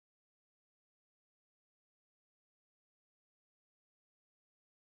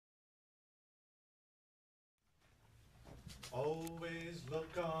Always look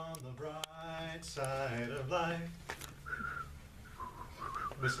on the bright side of life.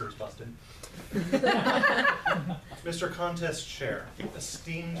 Whiskers busted. Mr. Contest Chair,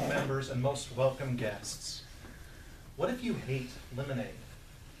 esteemed members and most welcome guests, what if you hate lemonade?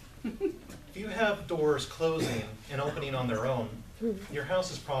 If you have doors closing and opening on their own, your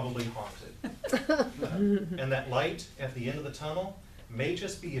house is probably haunted. And that light at the end of the tunnel may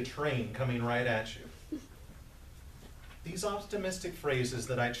just be a train coming right at you. These optimistic phrases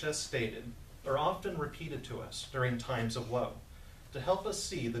that I just stated are often repeated to us during times of woe to help us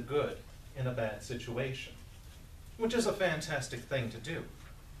see the good in a bad situation, which is a fantastic thing to do.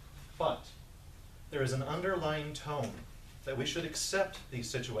 But there is an underlying tone that we should accept these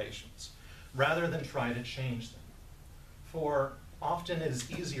situations rather than try to change them. For often it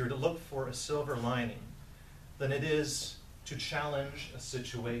is easier to look for a silver lining than it is to challenge a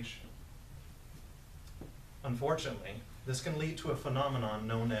situation. Unfortunately, this can lead to a phenomenon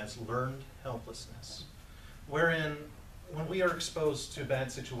known as learned helplessness, wherein when we are exposed to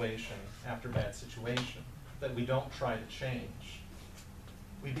bad situation after bad situation that we don't try to change,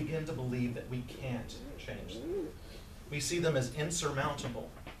 we begin to believe that we can't change them. We see them as insurmountable,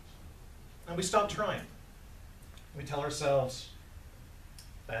 and we stop trying. We tell ourselves,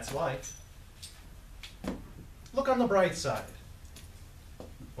 that's life. Look on the bright side.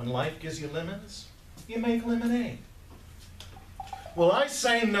 When life gives you lemons, you make lemonade. Well, I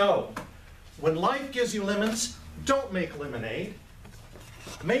say no. When life gives you lemons, don't make lemonade.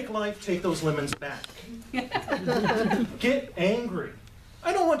 Make life take those lemons back. Get angry.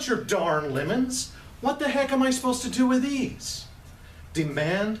 I don't want your darn lemons. What the heck am I supposed to do with these?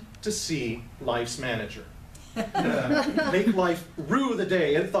 Demand to see life's manager. Make life rue the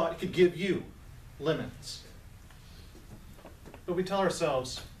day it thought it could give you lemons. But we tell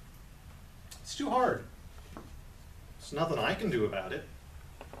ourselves, it's too hard. There's nothing I can do about it.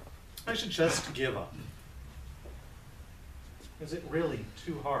 I should just give up. Is it really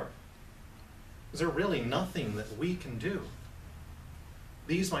too hard? Is there really nothing that we can do?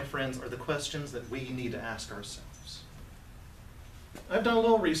 These, my friends, are the questions that we need to ask ourselves. I've done a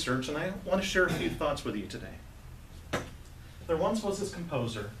little research and I want to share a few thoughts with you today. There once was this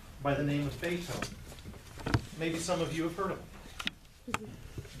composer by the name of Beethoven. Maybe some of you have heard of him.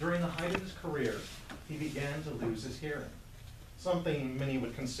 During the height of his career, he began to lose his hearing, something many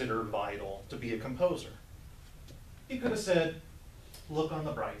would consider vital to be a composer. He could have said, look on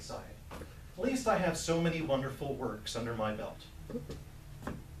the bright side. At least I have so many wonderful works under my belt.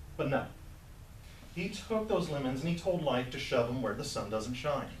 But no. He took those lemons and he told life to shove them where the sun doesn't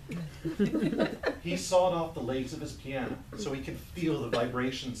shine. He sawed off the legs of his piano so he could feel the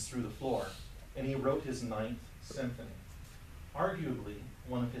vibrations through the floor, and he wrote his Ninth Symphony, arguably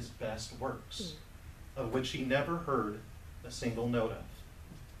one of his best works, of which he never heard a single note of.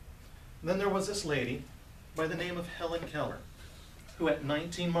 And then there was this lady by the name of Helen Keller, who at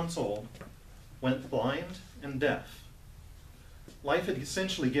 19 months old went blind and deaf. Life had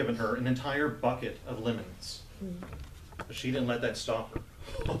essentially given her an entire bucket of lemons. But she didn't let that stop her.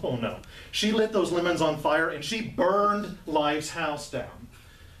 Oh no. She lit those lemons on fire and she burned life's house down.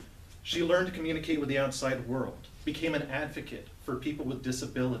 She learned to communicate with the outside world, became an advocate for people with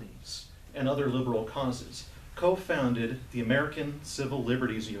disabilities and other liberal causes, co-founded the American Civil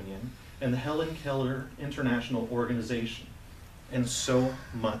Liberties Union and the Helen Keller International Organization, and so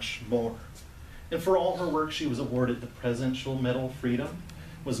much more. And for all her work, she was awarded the Presidential Medal of Freedom,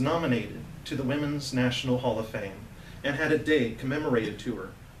 was nominated to the Women's National Hall of Fame, and had a day commemorated to her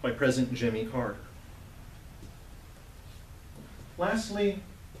by President Jimmy Carter. Lastly,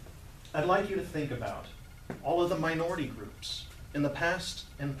 I'd like you to think about all of the minority groups in the past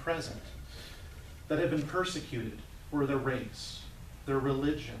and present that have been persecuted for their race, their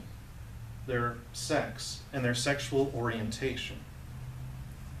religion, their sex, and their sexual orientation.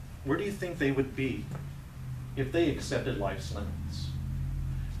 Where do you think they would be if they accepted life's lemons?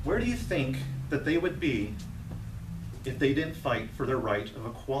 Where do you think that they would be if they didn't fight for their right of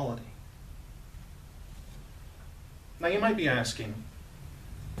equality? Now you might be asking,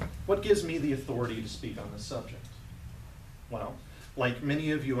 what gives me the authority to speak on this subject? Well, like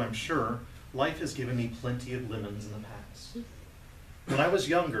many of you, I'm sure, life has given me plenty of lemons in the past. When I was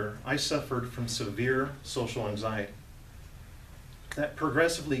younger, I suffered from severe social anxiety that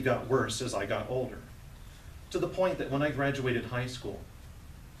progressively got worse as I got older, to the point that when I graduated high school,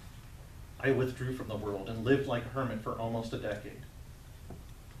 I withdrew from the world and lived like a hermit for almost a decade.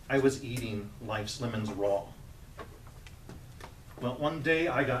 I was eating life's lemons raw. Well, one day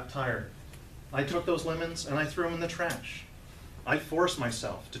I got tired. I took those lemons and I threw them in the trash. I forced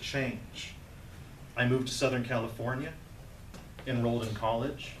myself to change. I moved to Southern California. enrolled in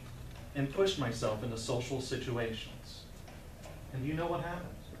college, and pushed myself into social situations. And you know what happened?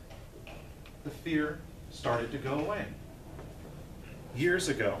 The fear started to go away. Years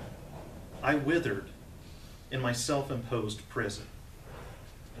ago, I withered in my self-imposed prison.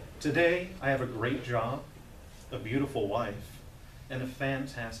 Today, I have a great job, a beautiful wife, and a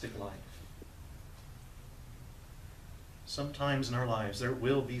fantastic life. Sometimes in our lives, there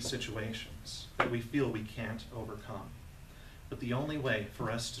will be situations that we feel we can't overcome. But the only way for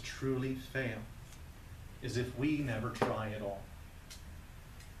us to truly fail is if we never try at all.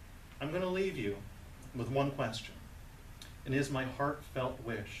 I'm going to leave you with one question. And it is my heartfelt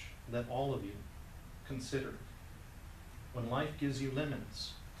wish that all of you consider, when life gives you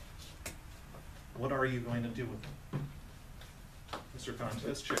lemons, what are you going to do with them? Mr.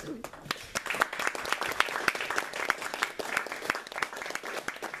 Contest Chair.